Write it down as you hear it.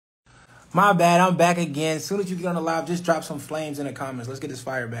My bad, I'm back again. As soon as you get on the live, just drop some flames in the comments. Let's get this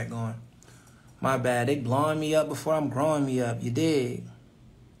fire back going. My bad, they blowing me up before I'm growing me up. You dig?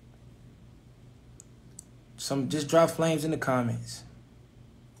 Just drop flames in the comments.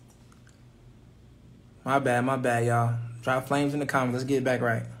 My bad, y'all. Drop flames in the comments. Let's get it back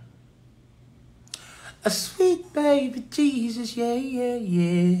right. A sweet baby Jesus, yeah, yeah,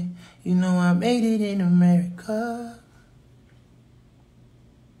 yeah. You know I made it in America.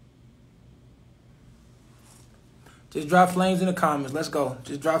 Just drop flames in the comments. Let's go.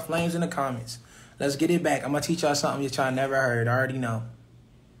 Just drop flames in the comments. Let's get it back. I'm going to teach y'all something y'all never heard. I already know.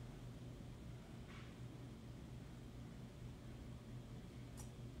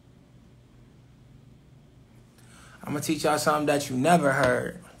 I'm going to teach y'all something that you never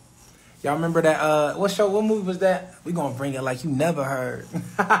heard. Y'all remember that, what movie was that? We going to bring it like you never heard.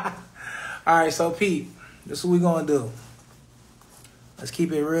 All right, so Pete, this is what we going to do. Let's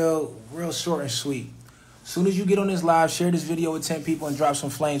keep it real short and sweet. As soon as you get on this live, share this video with 10 people and drop some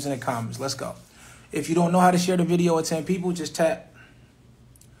flames in the comments. Let's go. If you don't know how to share the video with 10 people, just tap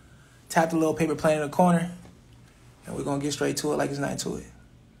the little paper plane in the corner, and we're going to get straight to it like it's nothing to it.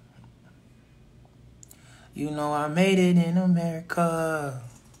 You know I made it in America.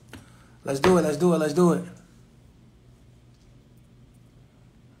 Let's do it, let's do it, let's do it.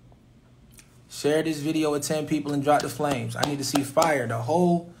 Share this video with 10 people and drop the flames. I need to see fire. The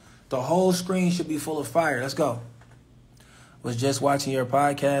whole screen should be full of fire. Let's go. Was just watching your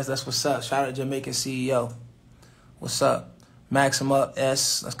podcast. That's what's up. Shout out to Jamaican CEO. What's up? Maxim Up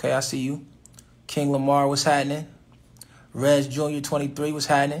S. Okay, I see you. King Lamar, what's happening? Reg Jr. 23, what's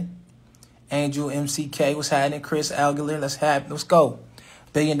happening? Angel MCK, what's happening? Chris Alguler, let's go.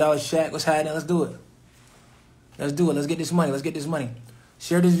 $1 Billion Shack, what's happening? Let's do it. Let's do it. Let's get this money. Let's get this money.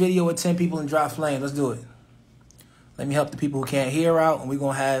 Share this video with 10 people and drop flames. Let's do it. Let me help the people who can't hear out, and we're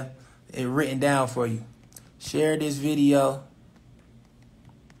going to have it written down for you. Share this video.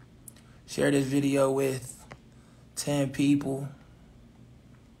 Share this video with 10 people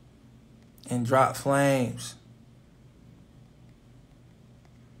and drop flames.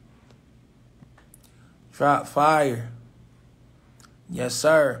 Drop fire. Yes,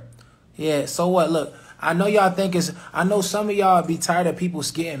 sir. Yeah, so what? Look, I know y'all think I know some of y'all be tired of people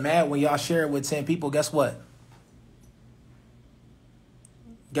getting mad when y'all share it with 10 people. Guess what?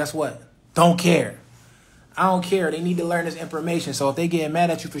 Guess what? Don't care. I don't care. They need to learn this information. So if they get mad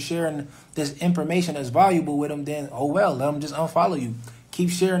at you for sharing this information that's valuable with them, then, oh well, let them just unfollow you. Keep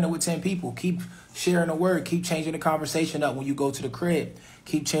sharing it with 10 people. Keep sharing the word. Keep changing the conversation up when you go to the crib.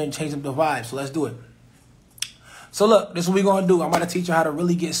 Keep changing the vibe. So let's do it. So look, this is what we're going to do. I'm going to teach you how to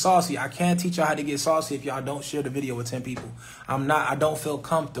really get saucy. I can't teach you how to get saucy if y'all don't share the video with 10 people. I don't feel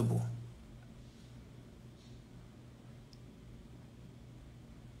comfortable.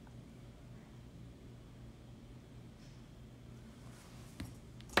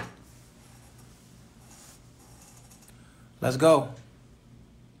 Let's go.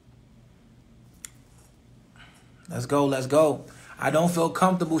 Let's go. Let's go. I don't feel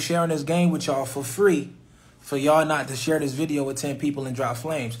comfortable sharing this game with y'all for free for y'all not to share this video with 10 people and drop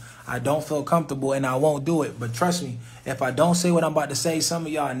flames. I don't feel comfortable and I won't do it. But trust me, if I don't say what I'm about to say, some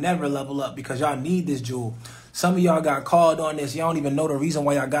of y'all never level up because y'all need this jewel. Some of y'all got called on this. Y'all don't even know the reason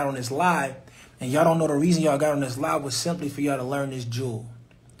why y'all got on this live. And y'all don't know the reason y'all got on this live was simply for y'all to learn this jewel.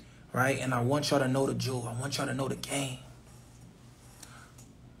 Right? And I want y'all to know the jewel. I want y'all to know the game.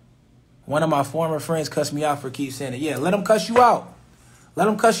 One of my former friends cussed me out for keep saying it. Yeah, let them cuss you out. Let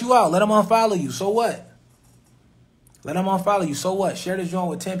them cuss you out. Let them unfollow you. So what? Let them unfollow you. So what? Share this joint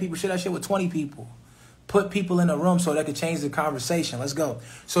with 10 people. Share that shit with 20 people. Put people in the room so they can change the conversation. Let's go.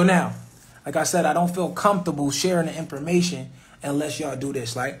 So now, like I said, I don't feel comfortable sharing the information unless y'all do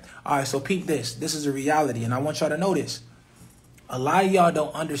this. Like, all right, so peep this. This is a reality, and I want y'all to know this. A lot of y'all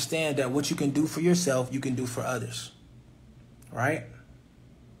don't understand that what you can do for yourself, you can do for others. Right?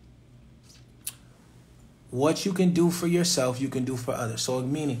 What you can do for yourself, you can do for others. So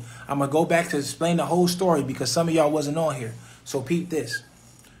meaning, I'm going to go back to explain the whole story because some of y'all wasn't on here. So peep this.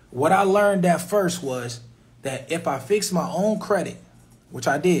 What I learned at first was that if I fix my own credit, which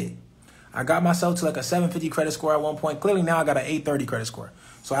I did, I got myself to like a 750 credit score at one point. Clearly now I got an 830 credit score.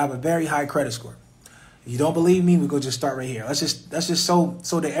 So I have a very high credit score. If you don't believe me, we go just start right here. That's just so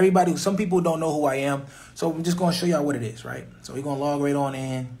that everybody, some people don't know who I am. So I'm just going to show y'all what it is, right? So we're going to log right on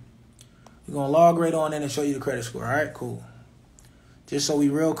in. We're going to log right on in and show you the credit score. All right, cool. Just so we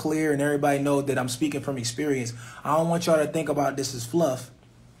real clear and everybody know that I'm speaking from experience. I don't want y'all to think about this as fluff.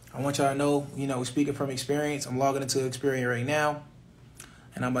 I want y'all to know, we're speaking from experience. I'm logging into Experian right now.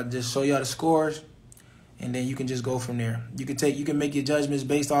 And I'm about to just show y'all the scores. and then you can just go from there. You can make your judgments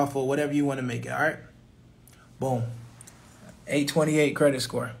based off of whatever you want to make it. All right. Boom. 828 credit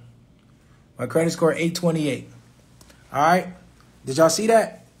score. My credit score 828. All right. Did y'all see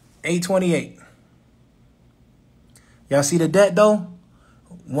that? 828. Y'all see the debt though?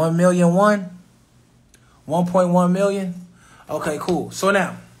 1.1 million. Okay, cool. So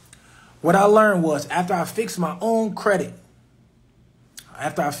now, what I learned was after I fixed my own credit,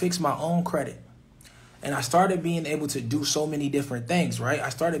 and I started being able to do so many different things, right? I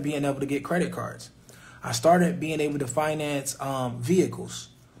started being able to get credit cards. I started being able to finance vehicles.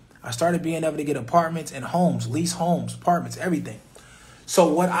 I started being able to get apartments and homes, lease homes, apartments, everything.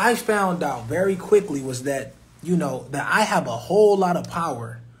 So what I found out very quickly was that, that I have a whole lot of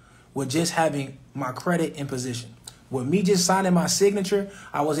power with just having my credit in position. With me just signing my signature,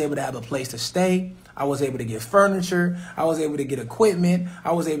 I was able to have a place to stay. I was able to get furniture. I was able to get equipment.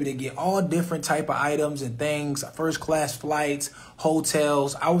 I was able to get all different type of items and things, first class flights,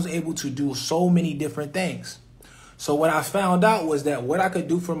 hotels. I was able to do so many different things. So what I found out was that what I could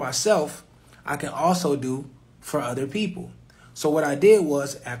do for myself, I can also do for other people. So what I did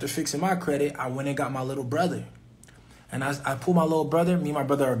was, after fixing my credit, I went and got my little brother. And I pulled my little brother. Me and my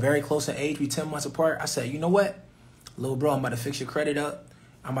brother are very close in age. We 10 months apart. I said, you know what? Little bro, I'm about to fix your credit up.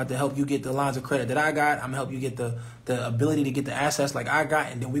 I'm about to help you get the lines of credit that I got. I'm going to help you get the ability to get the assets like I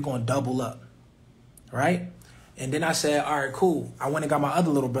got. And then we're going to double up. Right? And then I said, all right, cool. I went and got my other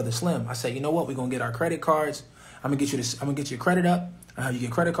little brother, Slim. I said, you know what? We're going to get our credit cards. I'm going to get you this. I'm going to get your credit up. I'll help you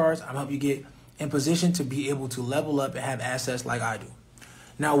get credit cards. I'm going to help you get in position to be able to level up and have assets like I do.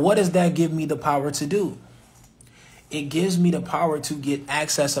 Now, what does that give me the power to do? It gives me the power to get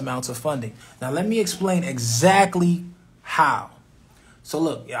excess amounts of funding. Now, let me explain exactly how. So,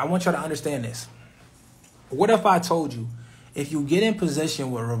 look, I want y'all to understand this. What if I told you, if you get in position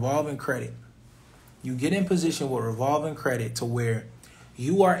with revolving credit, to where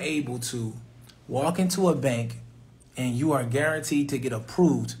you are able to walk into a bank and you are guaranteed to get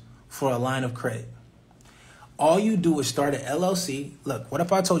approved for a line of credit. All you do is start an LLC. Look, what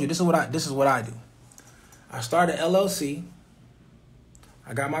if I told you this is what I do? I start an LLC.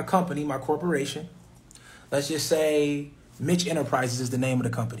 I got my company, my corporation. Let's just say Mitch Enterprises is the name of the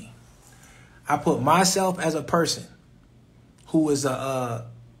company. I put myself as a person who is an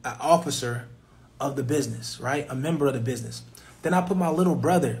officer of the business, right? A member of the business. Then I put my little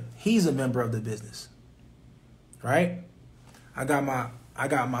brother. He's a member of the business, right? I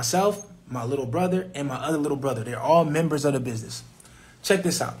got myself, my little brother, and my other little brother. They're all members of the business. Check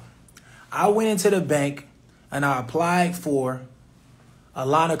this out. I went into the bank and I applied for a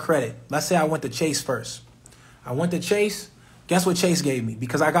line of credit. Let's say I went to Chase first. I went to Chase. Guess what Chase gave me?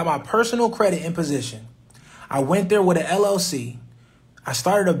 Because I got my personal credit in position. I went there with an LLC. I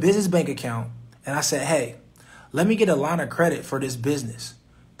started a business bank account. And I said, hey, let me get a line of credit for this business.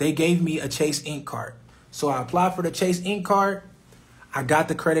 They gave me a Chase Inc. card. So I applied for the Chase Inc. card. I got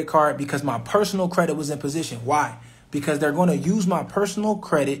the credit card because my personal credit was in position. Why? Because they're going to use my personal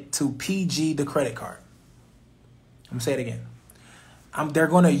credit to PG the credit card. I'm going to say it again. They're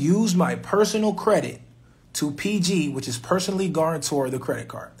going to use my personal credit to PG, which is personally guarantor the credit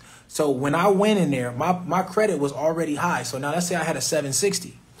card. So when I went in there, my credit was already high. So now let's say I had a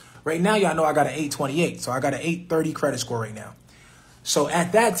 760. Right now, y'all know I got an 828. So I got an 830 credit score right now. So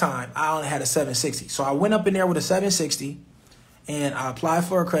at that time, I only had a 760. So I went up in there with a 760 and I applied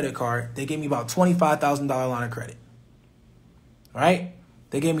for a credit card. They gave me about $25,000 line of credit. Right?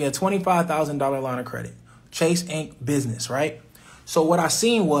 They gave me a $25,000 line of credit. Chase Inc. business, right? So what I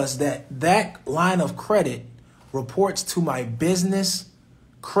seen was that line of credit reports to my business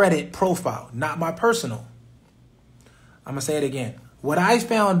credit profile, not my personal. I'm going to say it again. What I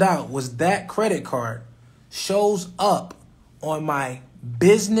found out was that credit card shows up on my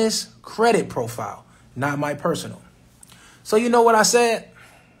business credit profile, not my personal. So you know what I said?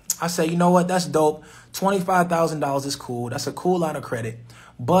 I said, you know what? That's dope. $25,000 is cool. That's a cool line of credit.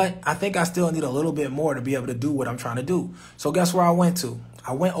 But I think I still need a little bit more to be able to do what I'm trying to do. So guess where I went to?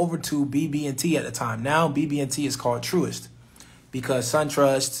 I went over to BB&T at the time. Now BB&T is called Truist because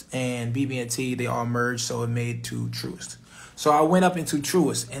SunTrust and BB&T, they all merged, so it made to Truist. So I went up into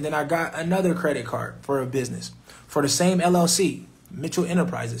Truist, and then I got another credit card for a business for the same LLC, Mitchell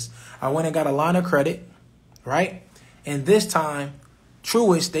Enterprises. I went and got a line of credit, right? And this time,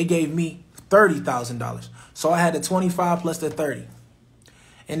 Truist, they gave me $30,000. So I had the 25 plus the 30.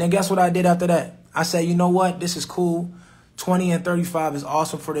 And then guess what I did after that? I said, you know what? This is cool. 20 and 35 is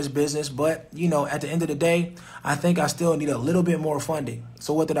awesome for this business. But, you know, at the end of the day, I think I still need a little bit more funding.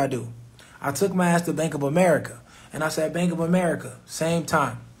 So what did I do? I took my ass to Bank of America. And I said, Bank of America, same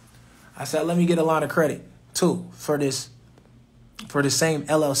time. I said, let me get a line of credit. too for the same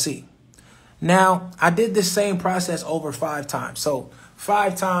LLC. Now, I did this same process over 5 times. So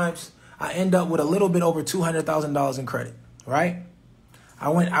 5 times, I end up with a little bit over $200,000 in credit, right? I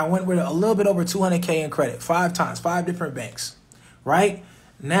went with a little bit over 200K in credit 5 times, 5 different banks, right?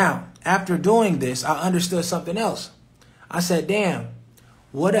 Now, after doing this, I understood something else. I said, damn,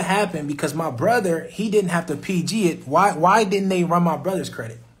 what had happened? Because my brother, he didn't have to PG it. Why didn't they run my brother's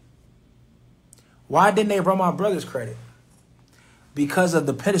credit? Why didn't they run my brother's credit? Because of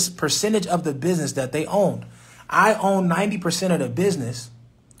the percentage of the business that they owned. I own 90% of the business.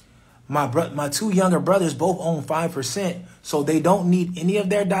 My 2 younger brothers both own 5%. So they don't need any of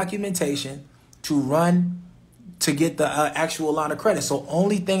their documentation to get the actual line of credit. So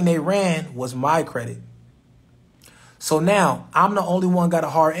only thing they ran was my credit. So now I'm the only one got a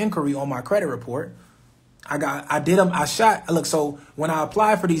hard inquiry on my credit report. Look, so when I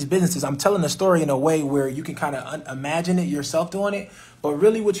apply for these businesses, I'm telling the story in a way where you can kind of imagine it yourself doing it. But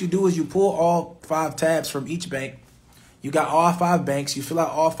really what you do is you pull all 5 tabs from each bank. You got all 5 banks. You fill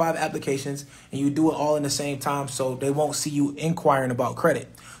out all 5 applications and you do it all in the same time so they won't see you inquiring about credit.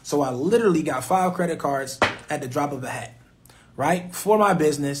 So I literally got 5 credit cards at the drop of a hat, right? For my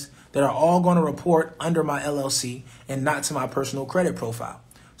business that are all going to report under my LLC and not to my personal credit profile.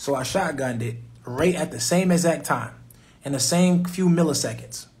 So I shotgunned it right at the same exact time in the same few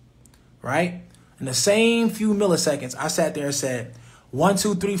milliseconds, right? In the same few milliseconds, I sat there and said, 1,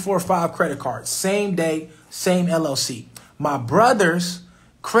 2, 3, 4, 5 credit cards, same day, same LLC. My brother's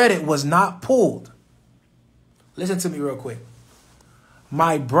credit was not pulled. Listen to me real quick.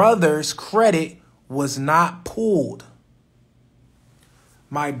 My brother's credit was not pulled.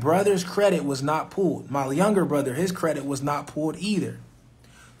 My brother's credit was not pulled. My younger brother, his credit was not pulled either.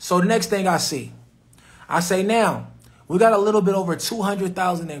 So the next thing I see, I say, now, we got a little bit over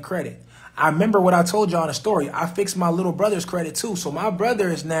 200,000 in credit. I remember what I told y'all in the story. I fixed my little brother's credit too. So my brother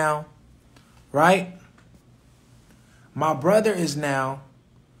is now, right? My brother is now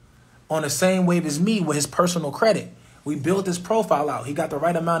on the same wave as me with his personal credit. We built his profile out. He got the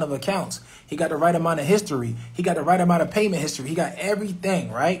right amount of accounts. He got the right amount of history. He got the right amount of payment history. He got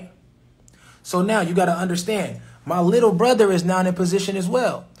everything, right? So now you got to understand, my little brother is now in a position as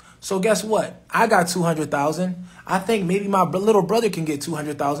well. So guess what? I got 200,000. I think maybe my little brother can get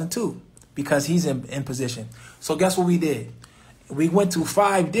 200,000 too because he's in position. So guess what we did? We went to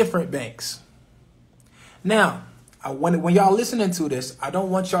 5 different banks. Now, when y'all listening to this, I don't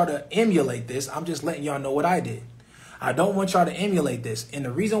want y'all to emulate this. I'm just letting y'all know what I did. I don't want y'all to emulate this. And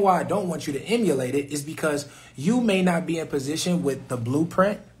the reason why I don't want you to emulate it is because you may not be in position with the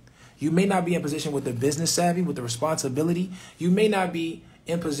blueprint. You may not be in position with the business savvy, with the responsibility. You may not be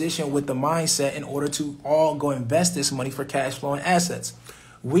in position with the mindset in order to all go invest this money for cash flowing assets.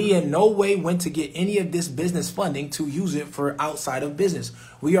 We in no way went to get any of this business funding to use it for outside of business.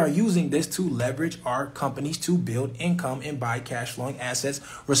 We are using this to leverage our companies to build income and buy cash flowing assets,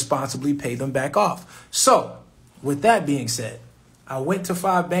 responsibly pay them back off. So with that being said, I went to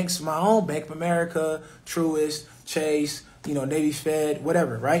 5 banks, my own, Bank of America, Truist, Chase, Navy Fed,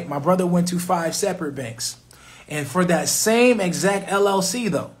 whatever, right? My brother went to 5 separate banks. And for that same exact LLC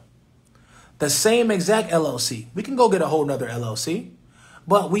though, the same exact LLC, we can go get a whole nother LLC.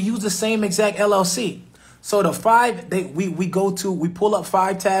 But we use the same exact LLC. So the 5, we pull up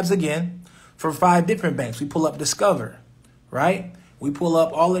 5 tabs again for 5 different banks. We pull up Discover, right? We pull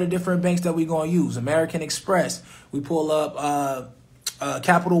up all of the different banks that we're going to use. American Express. We pull up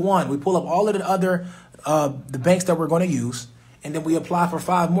Capital One. We pull up all of the other the banks that we're going to use. And then we apply for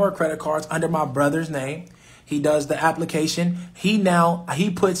 5 more credit cards under my brother's name. He does the application. He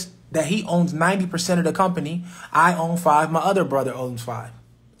puts that he owns 90% of the company. I own 5. My other brother owns 5.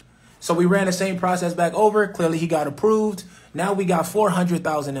 So we ran the same process back over. Clearly he got approved. Now we got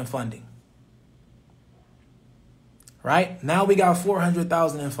 400,000 in funding. Right? Now we got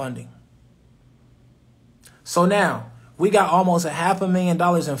 400,000 in funding. So now we got almost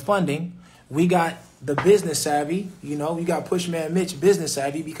 $500,000 in funding. We got the business savvy, we got Pushmanmitch business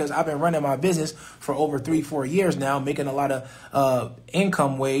savvy because I've been running my business for over 3-4 years now, making a lot of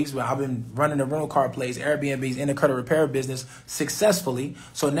income waves. I've been running the rental car place, Airbnbs, in the credit repair business successfully.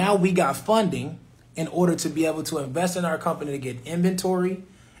 So now we got funding in order to be able to invest in our company to get inventory,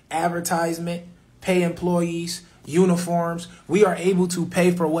 advertisement, pay employees, uniforms. We are able to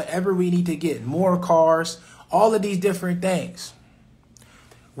pay for whatever we need to get, more cars, all of these different things.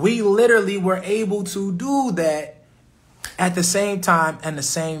 We literally were able to do that at the same time and the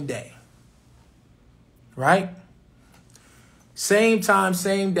same day, right? Same time,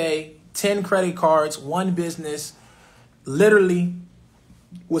 same day, 10 credit cards, 1 business, literally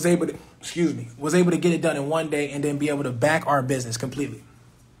was able was able to get it done in one day and then be able to back our business completely.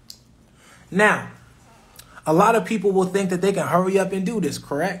 Now, a lot of people will think that they can hurry up and do this,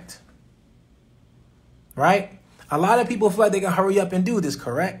 correct? Right? A lot of people feel like they can hurry up and do this,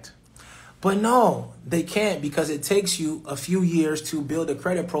 correct? But no, they can't, because it takes you a few years to build a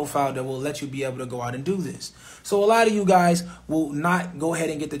credit profile that will let you be able to go out and do this. So a lot of you guys will not go ahead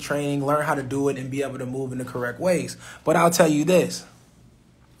and get the training, learn how to do it, and be able to move in the correct ways. But I'll tell you this.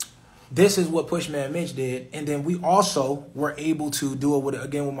 This is what Pushmanmitch did. And then we also were able to do it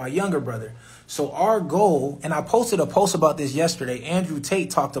with my younger brother. So our goal, and I posted a post about this yesterday. Andrew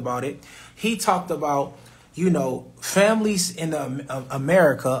Tate talked about it. He talked about, families in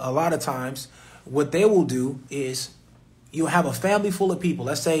America, a lot of times, what they will do is you'll have a family full of people.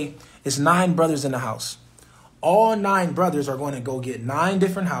 Let's say it's 9 brothers in the house. All 9 brothers are going to go get 9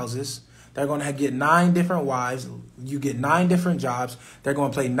 different houses. They're going to get 9 different wives. You get 9 different jobs. They're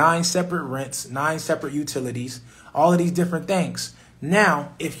going to pay 9 separate rents, 9 separate utilities, all of these different things.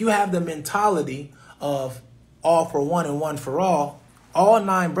 Now, if you have the mentality of all for one and one for all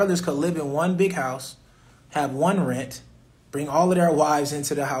 9 brothers could live in one big house, have one rent, bring all of their wives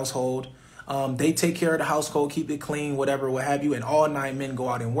into the household. They take care of the household, keep it clean, whatever, what have you. And all 9 men go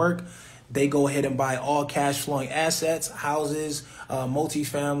out and work. They go ahead and buy all cash flowing assets, houses,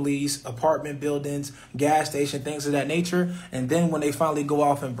 multifamilies, apartment buildings, gas station, things of that nature. And then when they finally go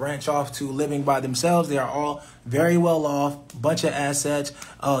off and branch off to living by themselves, they are all very well off, bunch of assets,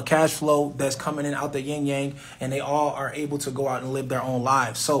 cash flow that's coming in out the yin yang, and they all are able to go out and live their own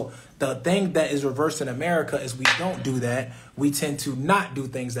lives. So the thing that is reversed in America is we don't do that. We tend to not do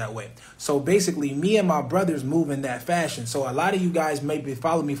things that way. So basically, me and my brothers move in that fashion. So a lot of you guys maybe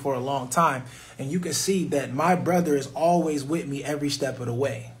follow me for a long time, and you can see that my brother is always with me every step of the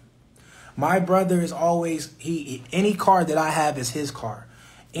way. My brother is always, any car that I have is his car.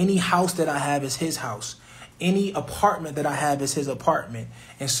 Any house that I have is his house. Any apartment that I have is his apartment,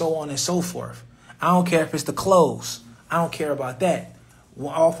 and so on and so forth. I don't care if it's the clothes. I don't care about that.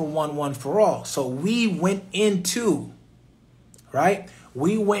 All for one, one for all. So we went into,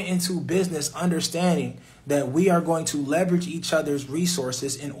 we went into business understanding that we are going to leverage each other's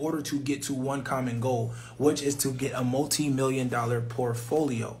resources in order to get to one common goal, which is to get a multi-million-dollar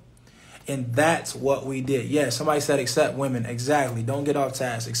portfolio. And that's what we did. Yeah, somebody said accept women. Exactly. Don't get off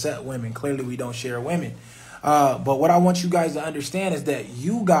task. Accept women. Clearly, we don't share women. But what I want you guys to understand is that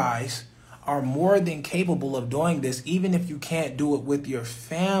you guys are more than capable of doing this. Even if you can't do it with your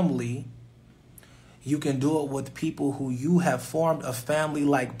family, you can do it with people who you have formed a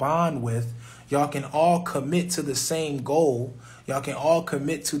family-like bond with. Y'all can all commit to the same goal. Y'all can all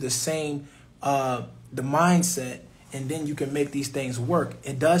commit to the same the mindset, and then you can make these things work.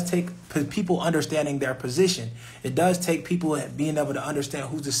 It does take people understanding their position. It does take people being able to understand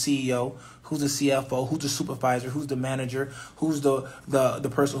who's the CEO, who's the CFO, who's the supervisor, who's the manager, who's the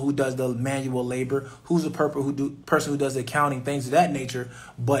person who does the manual labor, who's the person who does the accounting, things of that nature.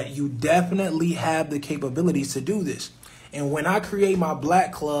 But you definitely have the capabilities to do this. And when I create my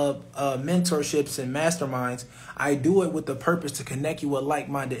Black Club mentorships and masterminds, I do it with the purpose to connect you with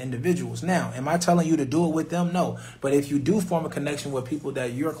like-minded individuals. Now, am I telling you to do it with them? No. But if you do form a connection with people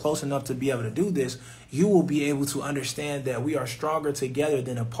that you're close enough to be able to do this, you will be able to understand that we are stronger together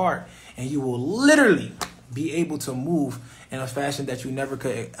than apart. And you will literally be able to move in a fashion that you never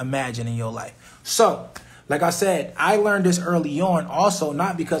could imagine in your life. So, like I said, I learned this early on also,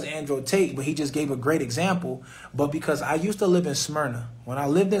 not because Andrew Tate, but he just gave a great example, but because I used to live in Smyrna. When I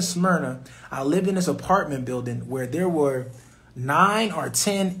lived in Smyrna, I lived in this apartment building where there were 9 or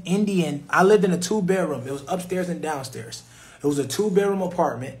 10 Indian. I lived in a 2-bedroom. It was upstairs and downstairs. It was a 2-bedroom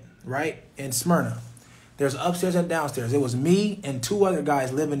apartment, in Smyrna. There's upstairs and downstairs. It was me and 2 other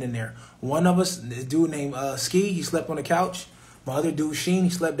guys living in there. One of us, this dude named Ski, he slept on the couch. My other dude, Sheen, he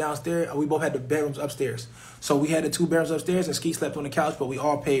slept downstairs. We both had the bedrooms upstairs. So we had the 2 bedrooms upstairs, and Ski slept on the couch, but we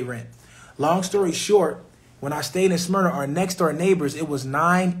all paid rent. Long story short, when I stayed in Smyrna, our next door neighbors, it was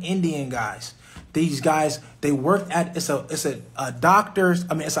 9 Indian guys. These guys, they worked at, it's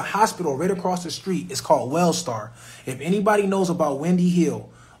a hospital right across the street. It's called Wellstar. If anybody knows about Windy Hill,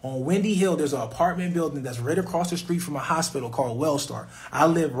 on Windy Hill, there's an apartment building that's right across the street from a hospital called Wellstar. I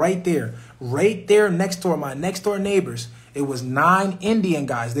live right there next door, my next door neighbors. It was 9 Indian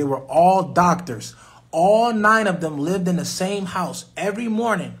guys. They were all doctors. All 9 of them lived in the same house. Every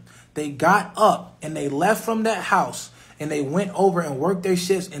morning, they got up and they left from that house and they went over and worked their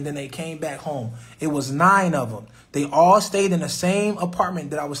shifts, and then they came back home. It was 9 of them. They all stayed in the same apartment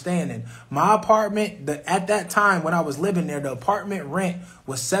that I was staying in. My apartment, at that time when I was living there, the apartment rent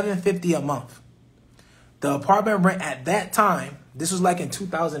was $750 a month. The apartment rent at that time This was like in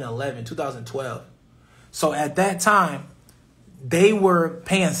 2011, 2012. So at that time, they were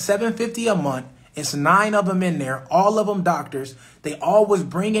paying $750 a month. It's 9 of them in there, all of them doctors. They all was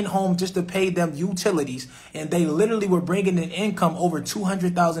bringing home just to pay them utilities. And they literally were bringing in income over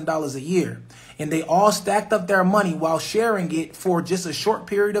 $200,000 a year. And they all stacked up their money while sharing it for just a short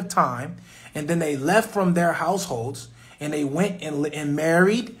period of time. And then they left from their households and they went and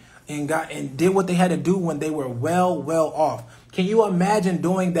married and did what they had to do when they were well off. Can you imagine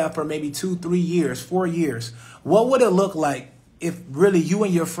doing that for maybe 2, 3 years, 4 years? What would it look like if really you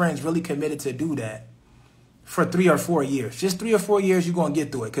and your friends really committed to do that for 3 or 4 years? Just 3 or 4 years, you're going to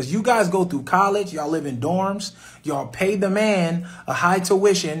get through it. Because you guys go through college. Y'all live in dorms. Y'all pay the man a high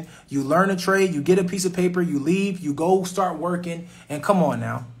tuition. You learn a trade. You get a piece of paper. You leave. You go start working. And come on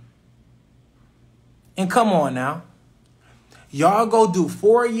now. Y'all go do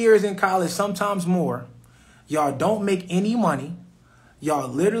 4 years in college, sometimes more. Y'all don't make any money. Y'all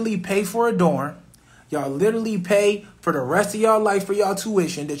literally pay for a dorm. Y'all literally pay for the rest of y'all life for y'all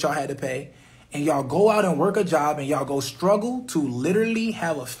tuition that y'all had to pay. And y'all go out and work a job and y'all go struggle to literally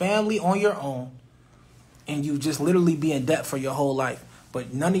have a family on your own. And you just literally be in debt for your whole life.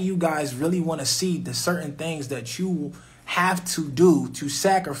 But none of you guys really want to see the certain things that you have to do to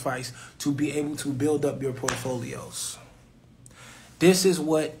sacrifice to be able to build up your portfolios. This is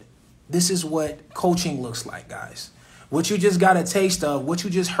what coaching looks like, guys. What you just got a taste of, what you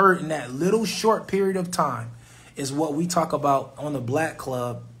just heard in that little short period of time is what we talk about on the Black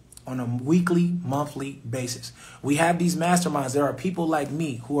Club on a weekly, monthly basis. We have these masterminds. There are people like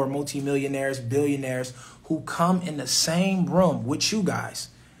me who are multimillionaires, billionaires, who come in the same room with you guys,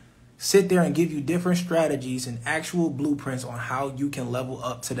 sit there and give you different strategies and actual blueprints on how you can level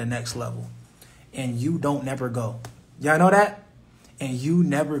up to the next level. And you don't never go. Y'all know that? And you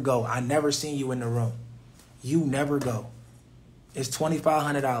never go. I never seen you in the room. You never go. It's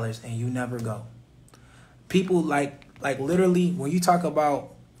 $2,500 and you never go. People like literally when you talk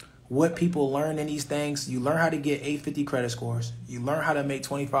about what people learn in these things, you learn how to get 850 credit scores. You learn how to make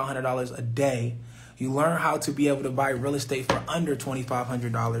 $2,500 a day. You learn how to be able to buy real estate for under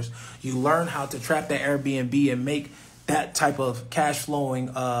 $2,500. You learn how to trap that Airbnb and make that type of cash flowing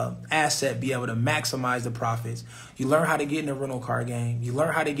asset be able to maximize the profits. You learn how to get in the rental car game. You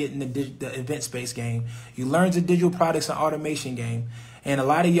learn how to get in the event space game. You learn the digital products and automation game. And a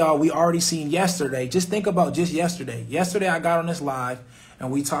lot of y'all, we already seen yesterday. Just think about just yesterday. Yesterday, I got on this live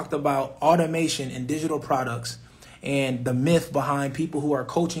and we talked about automation and digital products and the myth behind people who are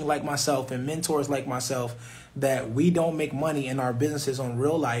coaching like myself and mentors like myself that we don't make money in our businesses on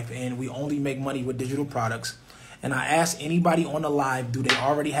real life and we only make money with digital products. And I asked anybody on the live, do they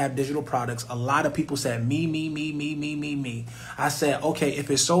already have digital products? A lot of people said me. I said, okay,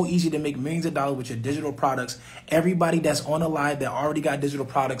 if it's so easy to make millions of dollars with your digital products, everybody that's on the live that already got digital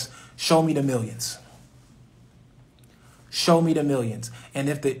products, show me the millions. Show me the millions. And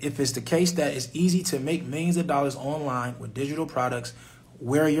if it's the case that it's easy to make millions of dollars online with digital products,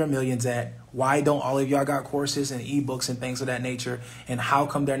 where are your millions at? Why don't all of y'all got courses and ebooks and things of that nature? And how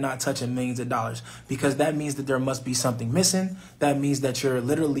come they're not touching millions of dollars? Because that means that there must be something missing. That means that you're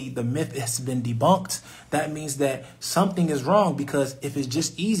literally, the myth has been debunked. That means that something is wrong, because if it's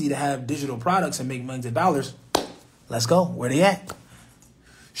just easy to have digital products and make millions of dollars, let's go. Where they at?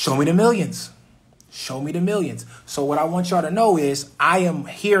 Show me the millions. Show me the millions. So what I want y'all to know is I am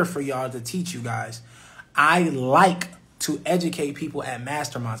here for y'all to teach you guys. I like to educate people at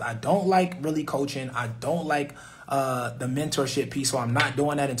masterminds. I don't like really coaching. I don't like the mentorship piece. So I'm not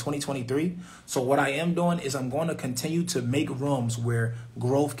doing that in 2023. So what I am doing is I'm going to continue to make rooms where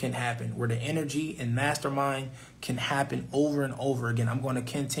growth can happen, where the energy and mastermind can happen over and over again. I'm going to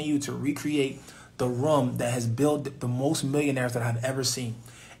continue to recreate the room that has built the most millionaires that I've ever seen.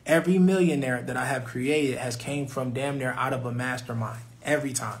 Every millionaire that I have created has came from damn near out of a mastermind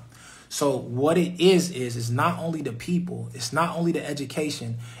every time. So what it is not only the people, it's not only the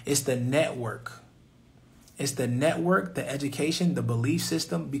education, it's the network. It's the network, the education, the belief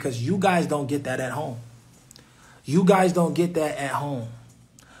system, because you guys don't get that at home. You guys don't get that at home.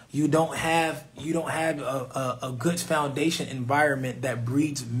 You don't have a good foundation environment that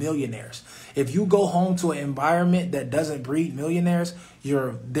breeds millionaires. If you go home to an environment that doesn't breed millionaires,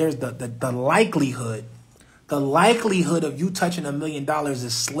 there's the likelihood. The likelihood of you touching $1 million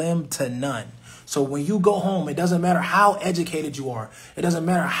is slim to none. So when you go home, it doesn't matter how educated you are. It doesn't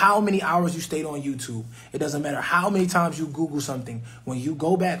matter how many hours you stayed on YouTube. It doesn't matter how many times you Google something. When you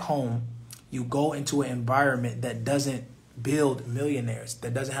go back home, you go into an environment that doesn't build millionaires,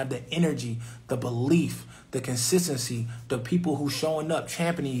 that doesn't have the energy, the belief, the consistency, the people who showing up,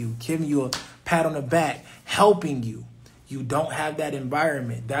 championing you, giving you a pat on the back, helping you. You don't have that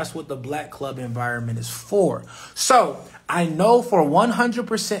environment. That's what the Black Club environment is for. So I know for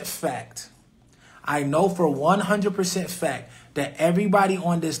 100% fact, that everybody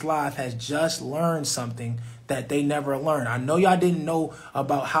on this live has just learned something that they never learned. I know y'all didn't know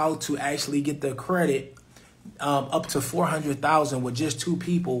about how to actually get the credit up to 400,000 with just 2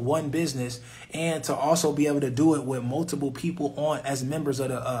 people, 1 business, and to also be able to do it with multiple people on as members of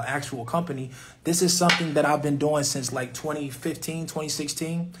the actual company. This is something that I've been doing since like 2015,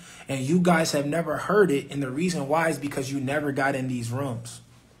 2016, and you guys have never heard it. And the reason why is because you never got in these rooms.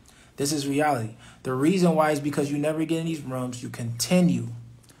 This is reality. The reason why is because you never get in these rooms. You continue,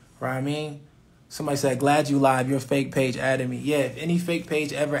 right? I mean, somebody said, glad you live. Your fake page added me. Yeah, if any fake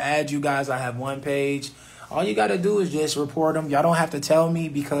page ever adds you guys, I have 1 page. All you got to do is just report them. Y'all don't have to tell me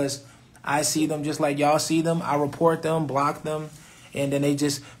because I see them just like y'all see them. I report them, block them. And then they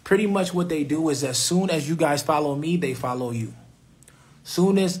just pretty much what they do is as soon as you guys follow me, they follow you.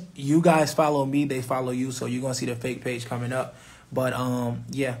 Soon as you guys follow me, they follow you. So you're going to see the fake page coming up. But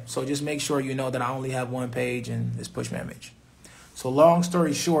yeah, so just make sure you know that I only have 1 page and it's Pushmanmitch. So long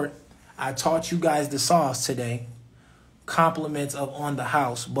story short, I taught you guys the sauce today. Compliments of on the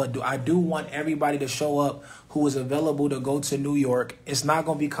house, but I do want everybody to show up who is available to go to New York. It's not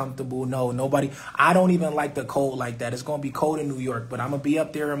going to be comfortable. No, nobody. I don't even like the cold like that. It's going to be cold in New York, but I'm going to be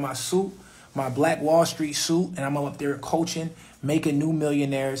up there in my suit, my Black Wall Street suit, and I'm up there coaching, making new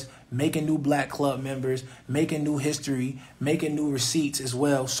millionaires, making new Black Club members, making new history, making new receipts as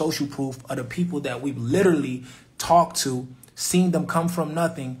well, social proof of the people that we've literally talked to, seen them come from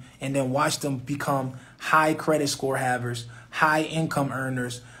nothing, and then watched them become high credit score havers, high income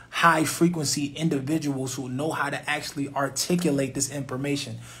earners, high frequency individuals who know how to actually articulate this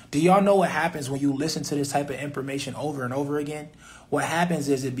information. Do y'all know what happens when you listen to this type of information over and over again? What happens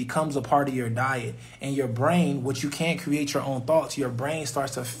is it becomes a part of your diet, and your brain, which you can't create your own thoughts, your brain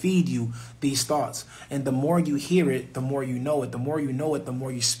starts to feed you these thoughts. And the more you hear it, the more you know it. The more you know it, the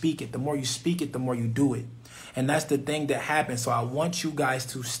more you speak it. The more you speak it, the more you do it. And that's the thing that happens. So I want you guys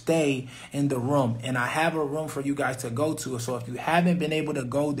to stay in the room. And I have a room for you guys to go to. So if you haven't been able to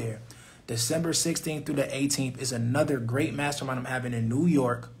go there, December 16th through the 18th is another great mastermind I'm having in New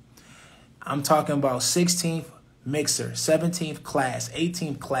York. I'm talking about 16th mixer, 17th class,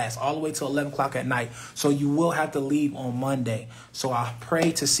 18th class, all the way to 11 o'clock at night. So you will have to leave on Monday. So I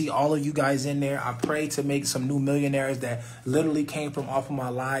pray to see all of you guys in there. I pray to make some new millionaires that literally came from off of my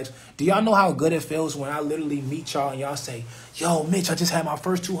lives. Do y'all know how good it feels when I literally meet y'all and y'all say, yo, Mitch, I just had my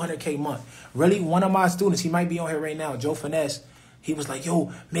first 200K month. Really, one of my students, he might be on here right now, Joe Finesse. He was like,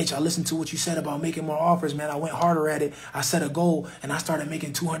 yo, Mitch, I listened to what you said about making more offers, man. I went harder at it. I set a goal and I started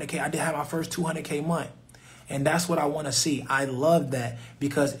making 200K. I did have my first 200K month. And that's what I want to see. I love that,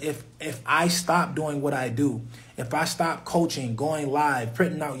 because if I stop doing what I do, if I stop coaching, going live,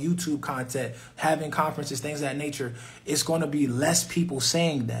 printing out YouTube content, having conferences, things of that nature, it's going to be less people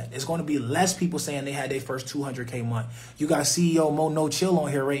saying that. It's going to be less people saying they had their first 200K month. You got CEO Mo No Chill on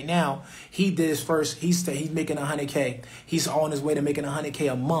here right now. He did his first, he's making 100K. He's on his way to making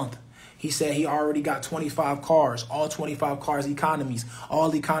 100K a month. He said he already got 25 cars, all 25 cars economies,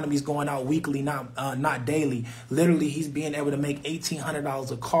 all economies going out weekly, not daily. Literally, he's being able to make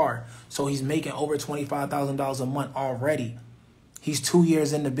 $1,800 a car. So he's making over $25,000 a month already. He's 2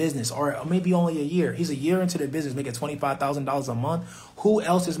 years in the business, or maybe only a year. He's a year into the business, making $25,000 a month. Who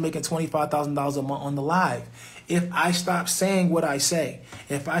else is making $25,000 a month on the live? If I stop saying what I say,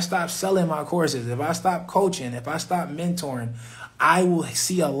 if I stop selling my courses, if I stop coaching, if I stop mentoring, I will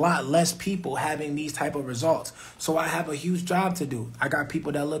see a lot less people having these type of results. So I have a huge job to do. I got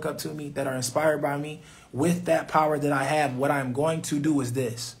people that look up to me, that are inspired by me. With that power that I have, what I'm going to do is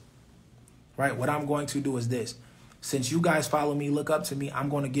this, right? What I'm going to do is this. Since you guys follow me, look up to me, I'm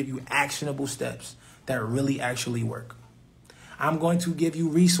going to give you actionable steps that really actually work. I'm going to give you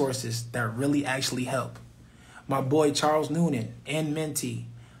resources that really actually help. My boy Charles Noonan and Minty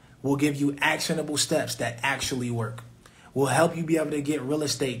will give you actionable steps that actually work. Will help you be able to get real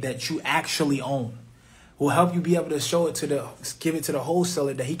estate that you actually own. Will help you be able to give it to the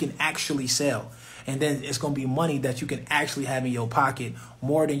wholesaler that he can actually sell. And then it's going to be money that you can actually have in your pocket,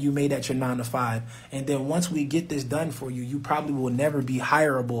 more than you made at your 9 to 5. And then once we get this done for you, you probably will never be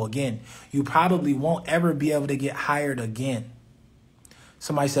hireable again. You probably won't ever be able to get hired again.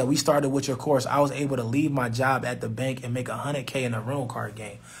 Somebody said, we started with your course. I was able to leave my job at the bank and make 100K in a rental car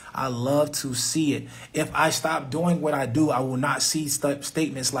game. I love to see it. If I stop doing what I do, I will not see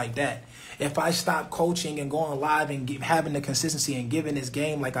statements like that. If I stop coaching and going live and having the consistency and giving this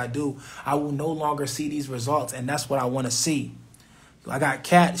game like I do, I will no longer see these results. And that's what I want to see. I got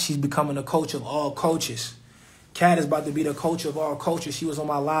Kat. She's becoming a coach of all coaches. Kat is about to be the coach of all coaches. She was on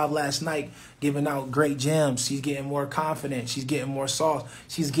my live last night giving out great gems. She's getting more confident. She's getting more sauce.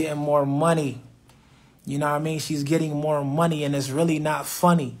 She's getting more money. You know what I mean? She's getting more money, and it's really not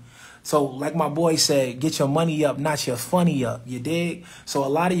funny. So like my boy said, get your money up, not your funny up. You dig? So a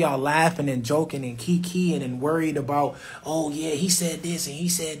lot of y'all laughing and joking and kikiing and worried about, oh, yeah, he said this and he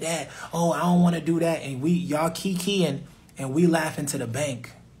said that. Oh, I don't want to do that. And y'all kikiing and we laughing to the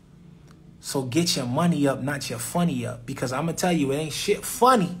bank. So get your money up, not your funny up. Because I'm going to tell you, it ain't shit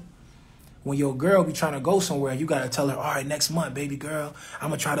funny when your girl be trying to go somewhere. You got to tell her, all right, next month, baby girl, I'm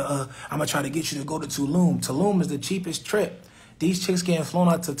going to try to get you to go to Tulum. Tulum is the cheapest trip. These chicks getting flown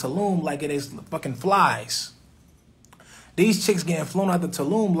out to Tulum like it is fucking flies. These chicks getting flown out to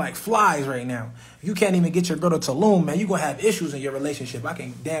Tulum like flies right now. If you can't even get your girl to Tulum, man, you're going to have issues in your relationship. I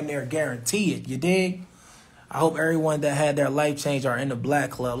can damn near guarantee it. You dig? I hope everyone that had their life change are in the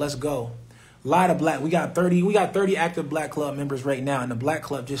Black Club. Let's go. A lot of black. We got 30 active Black Club members right now, and the Black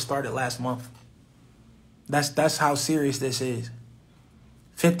Club just started last month. That's how serious this is.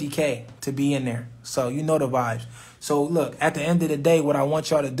 50K to be in there. So you know the vibes. So look, at the end of the day, what I want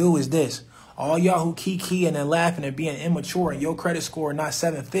y'all to do is this. All y'all who kikiing and laughing and being immature and your credit score not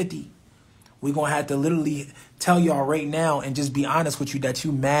 750, we're going to have to literally tell y'all right now and just be honest with you that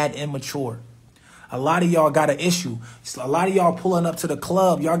you mad immature. A lot of y'all got an issue. A lot of y'all pulling up to the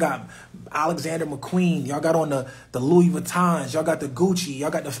club. Y'all got Alexander McQueen. Y'all got on the Louis Vuittons. Y'all got the Gucci.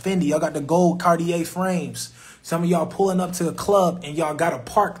 Y'all got the Fendi. Y'all got the gold Cartier frames. Some of y'all pulling up to the club and y'all got to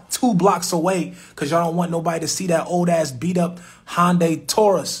park 2 blocks away because y'all don't want nobody to see that old-ass beat-up Hyundai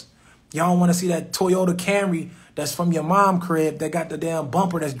Taurus. Y'all don't want to see that Toyota Camry that's from your mom crib that got the damn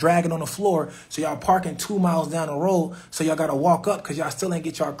bumper that's dragging on the floor. So y'all parking 2 miles down the road. So y'all got to walk up because y'all still ain't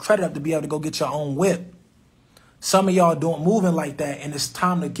get y'all credit up to be able to go get your own whip. Some of y'all moving like that, and it's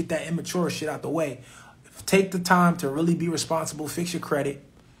time to get that immature shit out the way. Take the time to really be responsible, fix your credit.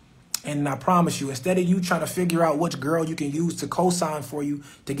 And I promise you, instead of you trying to figure out which girl you can use to co-sign for you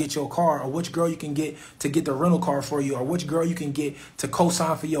to get your car, or which girl you can get to get the rental car for you, or which girl you can get to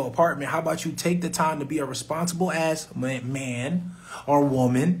co-sign for your apartment, how about you take the time to be a responsible ass man or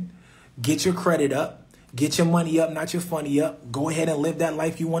woman, get your credit up, get your money up, not your funny up, go ahead and live that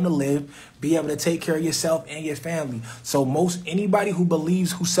life you want to live, be able to take care of yourself and your family. So anybody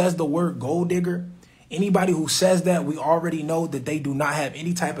who says the word gold digger, anybody who says that, we already know that they do not have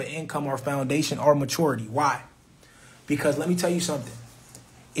any type of income or foundation or maturity. Why? Because let me tell you something.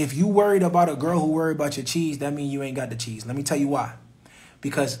 If you worried about a girl who worried about your cheese, that means you ain't got the cheese. Let me tell you why.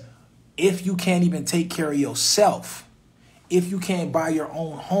 Because if you can't even take care of yourself, if you can't buy your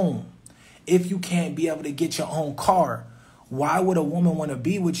own home, if you can't be able to get your own car, why would a woman want to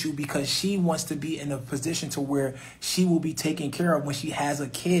be with you? Because she wants to be in a position to where she will be taken care of when she has a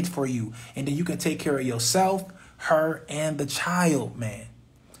kid for you. And then you can take care of yourself, her, and the child, man.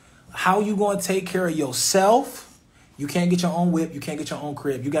 How you going to take care of yourself? You can't get your own whip. You can't get your own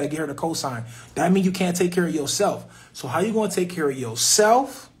crib. You got to get her to co-sign. That means you can't take care of yourself. So how you going to take care of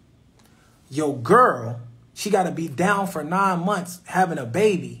yourself? Your girl, she got to be down for 9 months having a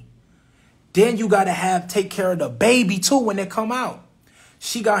baby. Then you got to take care of the baby, too, when it come out.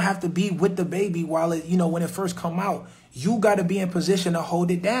 She got to have to be with the baby while it, when it first come out. You got to be in position to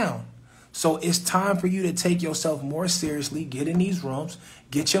hold it down. So it's time for you to take yourself more seriously. Get in these rooms.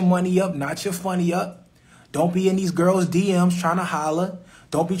 Get your money up, not your funny up. Don't be in these girls' DMs trying to holler.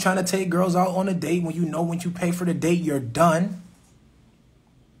 Don't be trying to take girls out on a date when you know when you pay for the date, you're done.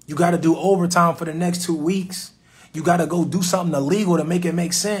 You got to do overtime for the next 2 weeks. You got to go do something illegal to make it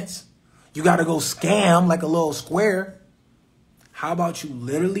make sense. You got to go scam like a little square. How about you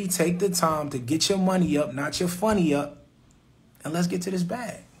literally take the time to get your money up, not your funny up, and let's get to this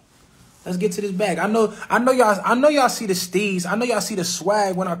bag. Let's get to this bag. I know y'all see the steez. I know y'all see the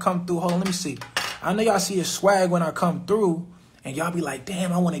swag when I come through. Hold on, let me see. I know y'all see the swag when I come through, and y'all be like,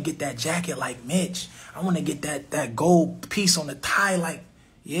 damn, I want to get that jacket like Mitch. I want to get that gold piece on the tie like,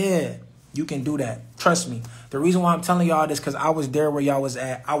 yeah. You can do that. Trust me. The reason why I'm telling y'all this because I was there where y'all was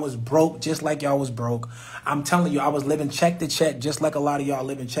at. I was broke just like y'all was broke. I'm telling you, I was living check to check just like a lot of y'all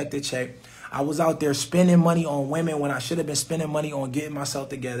living check to check. I was out there spending money on women when I should have been spending money on getting myself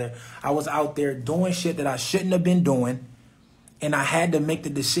together. I was out there doing shit that I shouldn't have been doing. And I had to make the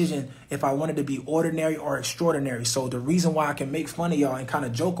decision if I wanted to be ordinary or extraordinary. So the reason why I can make fun of y'all and kind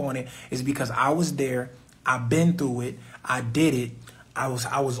of joke on it is because I was there. I've been through it. I did it. I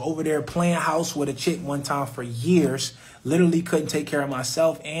was over there playing house with a chick one time for years. Literally couldn't take care of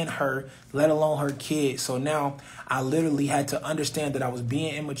myself and her, let alone her kids. So now I literally had to understand that I was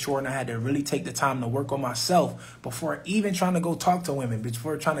being immature, and I had to really take the time to work on myself before even trying to go talk to women,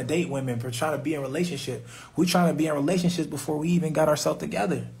 before trying to date women, before trying to be in a relationship. We trying to be in relationships before we even got ourselves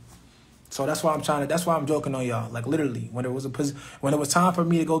together. So that's why I'm joking on y'all. Like literally, when it was time for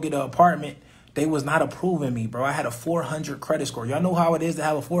me to go get an apartment, they was not approving me, bro. I had a 400 credit score. Y'all know how it is to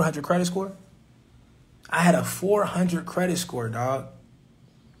have a 400 credit score? I had a 400 credit score, dog.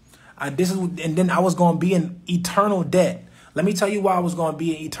 And then I was going to be in eternal debt. Let me tell you why I was going to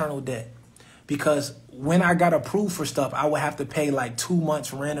be in eternal debt. Because when I got approved for stuff, I would have to pay like 2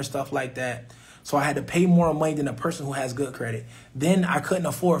 months rent or stuff like that. So I had to pay more money than a person who has good credit. Then I couldn't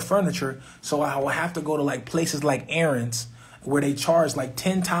afford furniture, so I would have to go to like places like Aaron's, where they charge like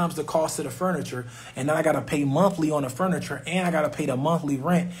 10 times the cost of the furniture. And then I got to pay monthly on the furniture, and I got to pay the monthly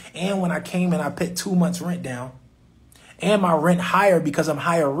rent. And when I came and I put 2 months rent down, and my rent higher because I'm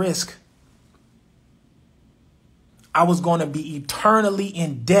higher risk, I was going to be eternally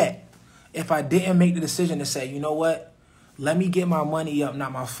in debt if I didn't make the decision to say, you know what? Let me get my money up,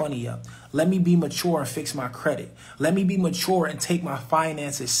 not my funny up. Let me be mature and fix my credit. Let me be mature and take my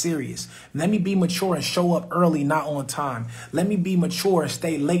finances serious. Let me be mature and show up early, not on time. Let me be mature and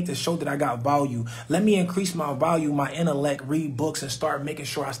stay late to show that I got value. Let me increase my value, my intellect, read books, and start making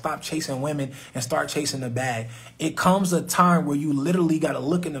sure I stop chasing women and start chasing the bag. It comes a time where you literally got to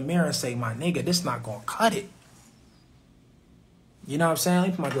look in the mirror and say, my nigga, this not going to cut it. You know what I'm saying? Let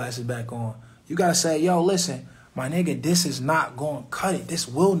me put my glasses back on. You got to say, yo, listen. My nigga, this is not going to cut it. This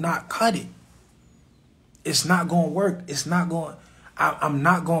will not cut it. It's not going to work. It's not going. I'm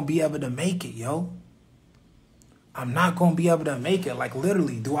not going to be able to make it, yo. I'm not going to be able to make it. Like,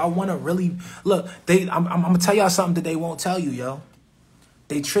 literally, do I want to really... Look, I'm going to tell y'all something that they won't tell you, yo.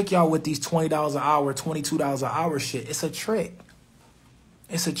 They trick y'all with these $20 an hour, $22 an hour shit. It's a trick.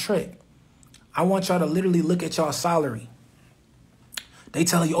 It's a trick. I want y'all to literally look at y'all salary. They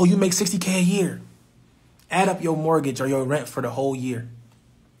tell you, oh, you make $60K a year. Add up your mortgage or your rent for the whole year.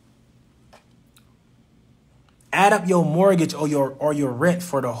 Add up your mortgage or your rent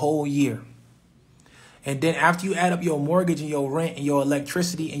for the whole year. And then after you add up your mortgage and your rent and your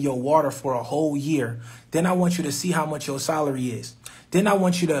electricity and your water for a whole year, then I want you to see how much your salary is. Then I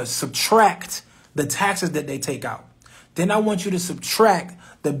want you to subtract the taxes that they take out. Then I want you to subtract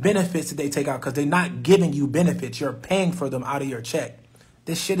the benefits that they take out, because they're not giving you benefits. You're paying for them out of your check.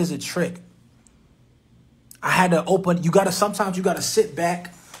 This shit is a trick. I had to sometimes you got to sit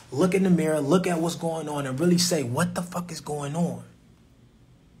back, look in the mirror, look at what's going on, and really say, what the fuck is going on?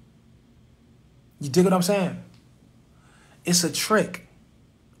 You dig what I'm saying? It's a trick.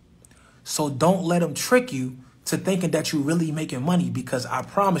 So don't let them trick you to thinking that you're really making money, because I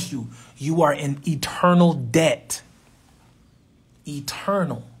promise you, you are in eternal debt.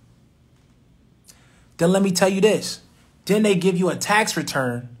 Eternal. Then let me tell you this. Then they give you a tax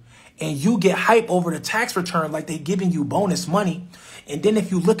return, and you get hype over the tax return like they giving you bonus money. And then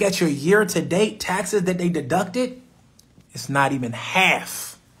if you look at your year-to-date taxes that they deducted, it's not even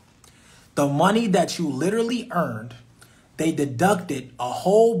half. The money that you literally earned, they deducted a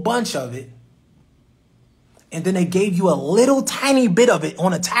whole bunch of it, and then they gave you a little tiny bit of it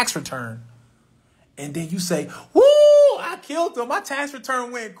on a tax return. And then you say, woo, I killed them. My tax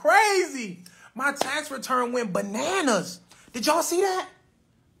return went crazy. My tax return went bananas. Did y'all see that?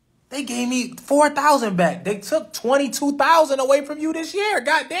 They gave me $4,000 back. They took $22,000 away from you this year.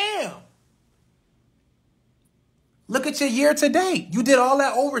 Goddamn. Look at your year to date. You did all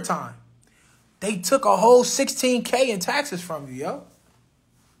that overtime. They took a whole $16K in taxes from you, yo.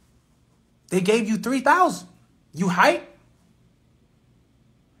 They gave you $3,000. You hype?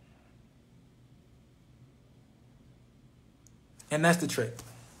 And that's the trick.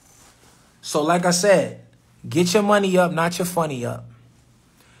 So like I said, get your money up, not your funny up.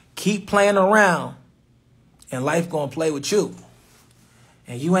 Keep playing around, and life gonna play with you.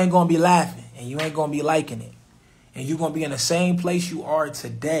 And you ain't gonna be laughing, and you ain't gonna be liking it. And you're gonna be in the same place you are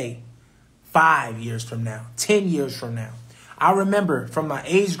today 5 years from now, 10 years from now. I remember from my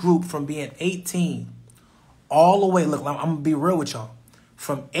age group, from being 18 all the way, look, I'm gonna be real with y'all.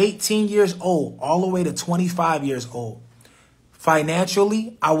 From 18 years old all the way to 25 years old,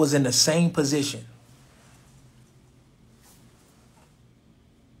 financially, I was in the same position.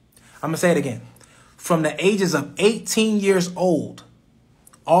 I'm going to say it again. From the ages of 18 years old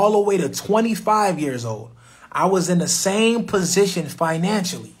all the way to 25 years old, I was in the same position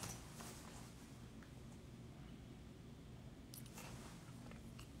financially.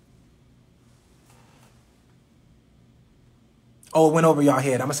 Oh, it went over y'all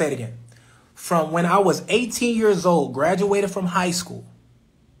head. I'm going to say it again. From when I was 18 years old, graduated from high school,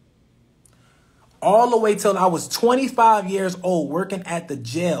 all the way till I was 25 years old working at the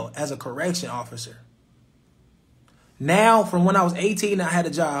jail as a correction officer. Now, from when I was 18, I had a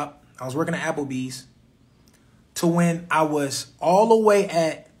job. I was working at Applebee's. To when I was all the way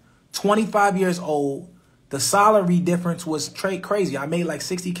at 25 years old, the salary difference was crazy. I made like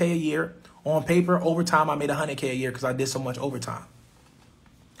 $60K a year. On paper, overtime, I made $100K a year because I did so much overtime.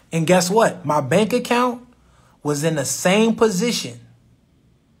 And guess what? My bank account was in the same position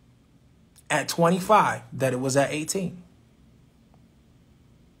at 25 that it was at 18.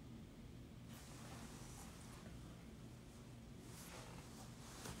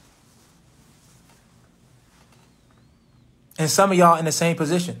 And some of y'all in the same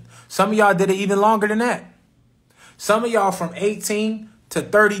position. Some of y'all did it even longer than that. Some of y'all from 18 to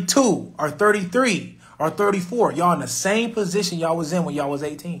 32 or 33 or 34. Y'all in the same position y'all was in when y'all was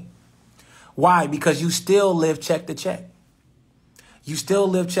 18. Why? Because you still live check to check. You still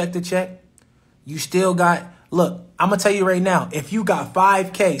live check to check. You still got, look, I'm going to tell you right now, if you got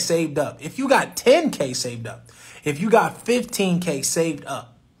 5K saved up, if you got 10K saved up, if you got 15K saved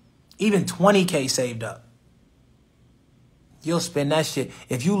up, even 20K saved up, you'll spend that shit.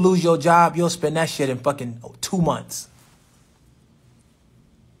 If you lose your job, you'll spend that shit in fucking 2 months.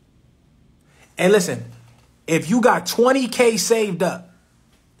 And listen, if you got 20K saved up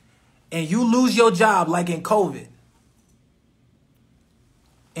and you lose your job like in COVID,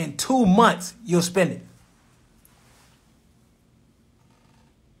 in 2 months, you'll spend it.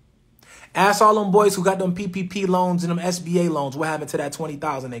 Ask all them boys who got them PPP loans and them SBA loans what happened to that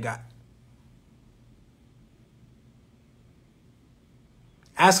 $20,000 they got.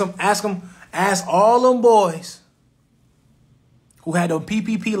 Ask all them boys who had them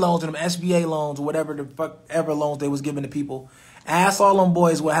PPP loans and them SBA loans or whatever the fuck ever loans they was giving to people. Ask all them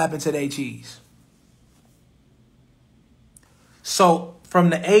boys what happened to their cheese. So from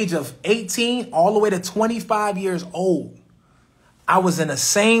the age of 18 all the way to 25 years old, I was in the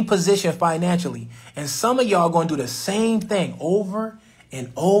same position financially. And some of y'all going to do the same thing over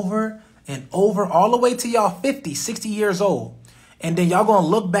and over and over all the way to y'all 50, 60 years old. And then y'all going to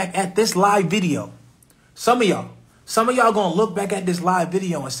look back at this live video. Some of y'all going to look back at this live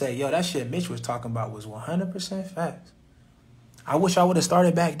video and say, yo, that shit Mitch was talking about was 100% facts. I wish I would have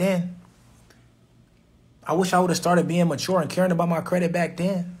started back then. I wish I would have started being mature and caring about my credit back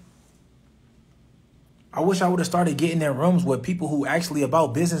then. I wish I would have started getting in rooms with people who actually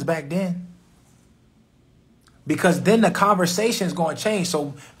about business back then. Because then the conversation is going to change.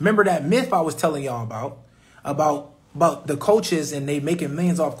 So remember that myth I was telling y'all about the coaches and they making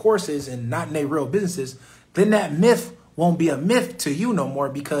millions off courses and not in their real businesses. Then that myth won't be a myth to you no more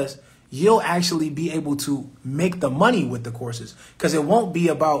because you'll actually be able to make the money with the courses. Because it won't be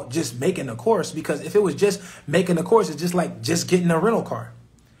about just making a course. Because if it was just making a course, it's just like just getting a rental car.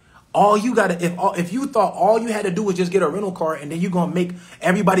 All you got to, if you thought all you had to do was just get a rental car and then you're going to make,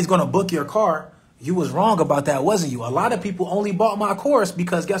 everybody's going to book your car, you was wrong about that, wasn't you? A lot of people only bought my course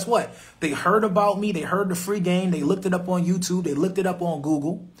because guess what? They heard about me. They heard the free game. They looked it up on YouTube. They looked it up on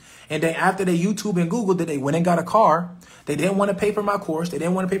Google. And then after they YouTube and Googled it, they went and got a car. They didn't want to pay for my course. They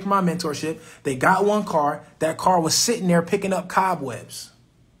didn't want to pay for my mentorship. They got one car. That car was sitting there picking up cobwebs.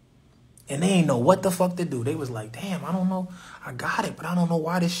 And they ain't know what the fuck to do. They was like, damn, I don't know. I got it, but I don't know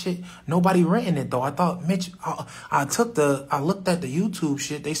why this shit, nobody renting it though. I thought, Mitch, I looked at the YouTube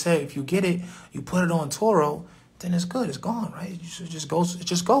shit. They said if you get it, you put it on Toro, then it's good. It's gone, right? It just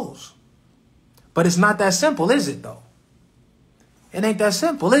goes. But it's not that simple, is it though? It ain't that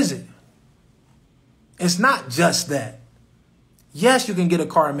simple, is it? It's not just that. Yes, you can get a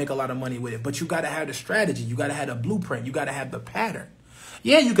car and make a lot of money with it, but you got to have the strategy. You got to have the blueprint. You got to have the pattern.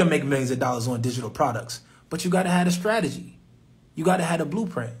 Yeah, you can make millions of dollars on digital products, but you got to have a strategy. You got to have a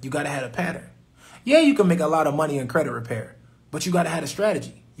blueprint. You got to have a pattern. Yeah, you can make a lot of money in credit repair, but you got to have a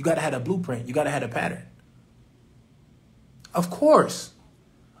strategy. You got to have a blueprint. You got to have a pattern. Of course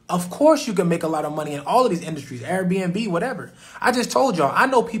you can make a lot of money in all of these industries, Airbnb, whatever. I just told y'all, I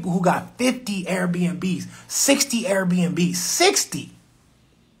know people who got 50 Airbnbs, 60 Airbnbs, 60.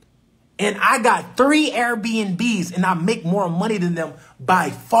 And I got 3 Airbnbs and I make more money than them by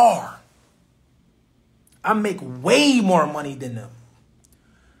far. I make way more money than them.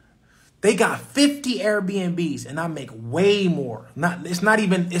 They got 50 Airbnbs and I make way more. It's not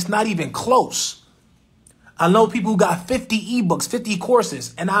even close. I know people who got 50 ebooks, 50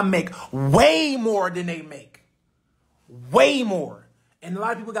 courses, and I make way more than they make. Way more. And a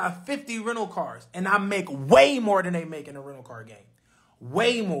lot of people got 50 rental cars and I make way more than they make in the rental car game.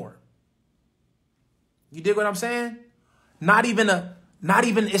 Way more. You dig what I'm saying?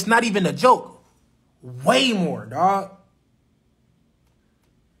 It's not even a joke. Way more, dog.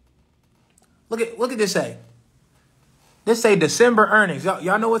 Look at this say. This say December earnings.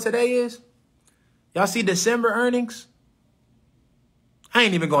 Y'all know what today is? Y'all see December earnings? I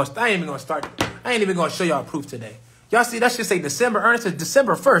ain't even gonna start. I ain't even gonna show y'all proof today. Y'all see that should say December earnings is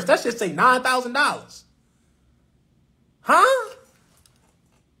December 1st. That should say $9,000. Huh?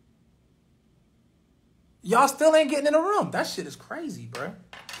 Y'all still ain't getting in the room. That shit is crazy, bro.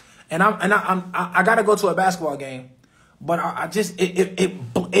 And I gotta go to a basketball game, but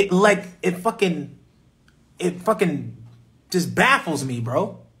it fucking just baffles me,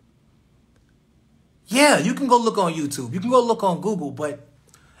 bro. Yeah, you can go look on YouTube. You can go look on Google, but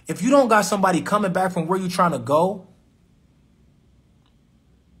if you don't got somebody coming back from where you trying to go,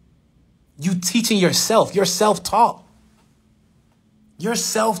 you teaching yourself. You're self-taught. You're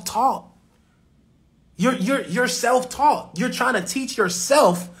self-taught. You're self-taught. You're trying to teach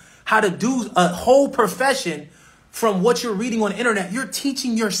yourself how to do a whole profession from what you're reading on the internet. You're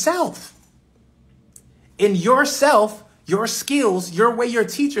teaching yourself. In yourself, your skills, your way you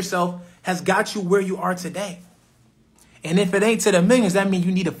teach yourself has got you where you are today. And if it ain't to the millions, that means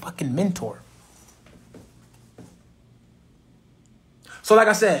you need a fucking mentor. So like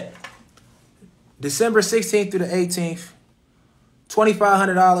I said, December 16th through the 18th,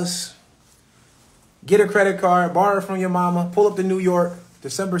 $2,500. Get a credit card, borrow it from your mama, pull up to New York,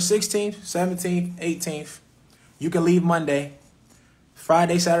 December 16th, 17th, 18th. You can leave Monday.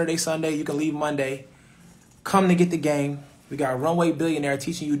 Friday, Saturday, Sunday, you can leave Monday. Come to get the game. We got Runway Billionaire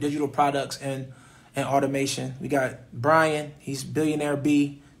teaching you digital products and automation. We got Brian, he's Billionaire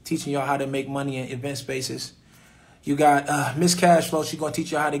B, teaching y'all how to make money in event spaces. You got Miss Cashflow. She's going to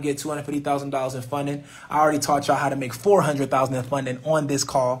teach you how to get $250,000 in funding. I already taught y'all how to make $400,000 in funding on this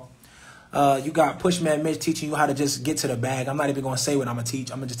call. You got Pushmanmitch teaching you how to just get to the bag. I'm not even going to say what I'm going to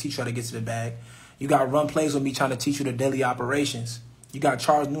teach. I'm going to just teach you how to get to the bag. You got Run Plays with me trying to teach you the daily operations. You got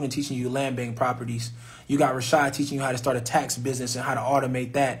Charles Noonan teaching you land bank properties. You got Rashad teaching you how to start a tax business and how to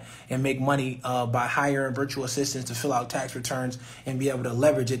automate that and make money by hiring virtual assistants to fill out tax returns and be able to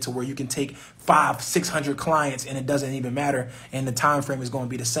leverage it to where you can take 500-600 clients and it doesn't even matter. And the time frame is going to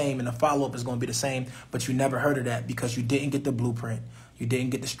be the same and the follow-up is going to be the same. But you never heard of that because you didn't get the blueprint. You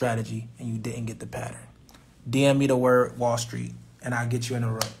didn't get the strategy and you didn't get the pattern. DM me the word Wall Street and I'll get you in the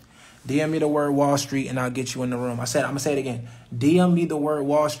room. DM me the word Wall Street and I'll get you in the room. I'm going to say it again. DM me the word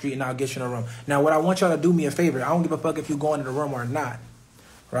Wall Street and I'll get you in the room. Now, what I want y'all to do me a favor. I don't give a fuck if you're going in the room or not.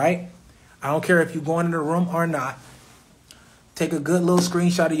 Right? I don't care if you're going in the room or not. Take a good little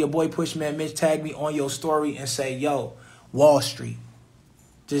screenshot of your boy Pushmanmitch. Tag me on your story and say, yo, Wall Street.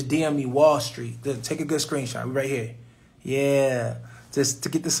 Just DM me Wall Street. Just take a good screenshot. We right here. Yeah. Just to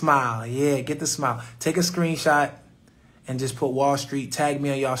get the smile. Yeah, get the smile. Take a screenshot and just put Wall Street. Tag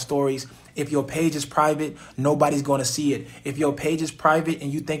me on y'all stories. If your page is private, nobody's going to see it. If your page is private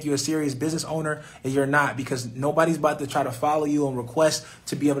and you think you're a serious business owner, and you're not, because nobody's about to try to follow you and request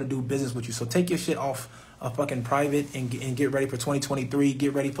to be able to do business with you. So take your shit off a fucking private and get ready for 2023.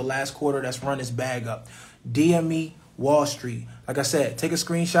 Get ready for last quarter. Let's run this bag up. DM me Wall Street. Like I said, take a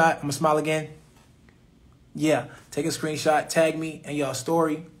screenshot. I'm going to smile again. Yeah, take a screenshot, tag me in y'all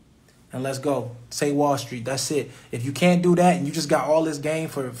story, and let's go. Say Wall Street. That's it. If you can't do that and you just got all this game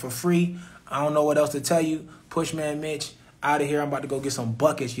for free, I don't know what else to tell you. Pushmanmitch, out of here. I'm about to go get some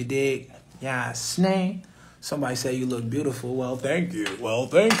buckets, you dig? Yeah, snake. Somebody say you look beautiful. Well, thank you. Well,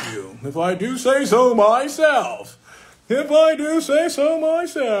 thank you. If I do say so myself. If I do say so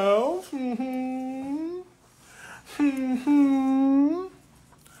myself.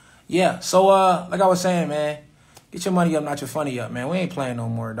 Yeah, so like I was saying, man, get your money up, not your funny up, man. We ain't playing no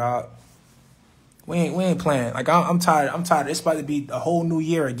more, dog. We ain't playing. Like I'm tired. I'm tired. It's about to be a whole new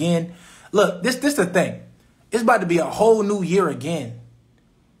year again. Look, this the thing. It's about to be a whole new year again,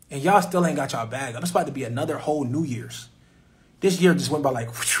 and y'all still ain't got y'all bag up. It's about to be another whole New Year's. This year just went by like.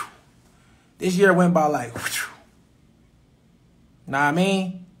 Whoosh. This year went by like. Whoosh. Know what I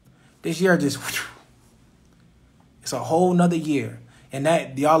mean? This year just. Whoosh. It's a whole nother year. And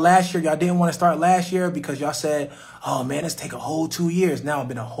that y'all last year, y'all didn't want to start last year because y'all said, oh man, let's take a whole 2 years. Now it's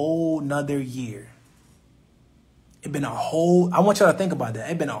been a whole nother year. It's been a whole, I want y'all to think about that.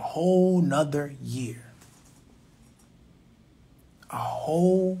 It's been a whole nother year. A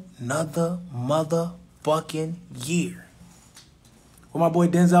whole nother motherfucking year. What my boy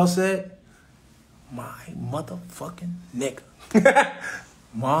Denzel said? My motherfucking nigga.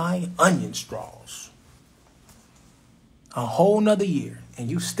 My onion straws. A whole nother year. and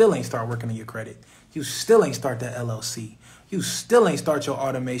you still ain't start working on your credit. You still ain't start that LLC. You still ain't start your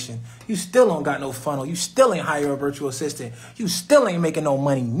automation. You still don't got no funnel. You still ain't hire a virtual assistant. You still ain't making no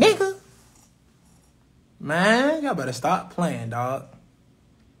money, nigga. Man, y'all better stop playing, dog.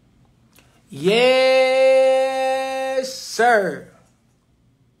 Yes, sir.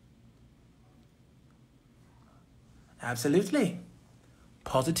 Absolutely.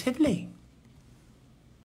 Positively.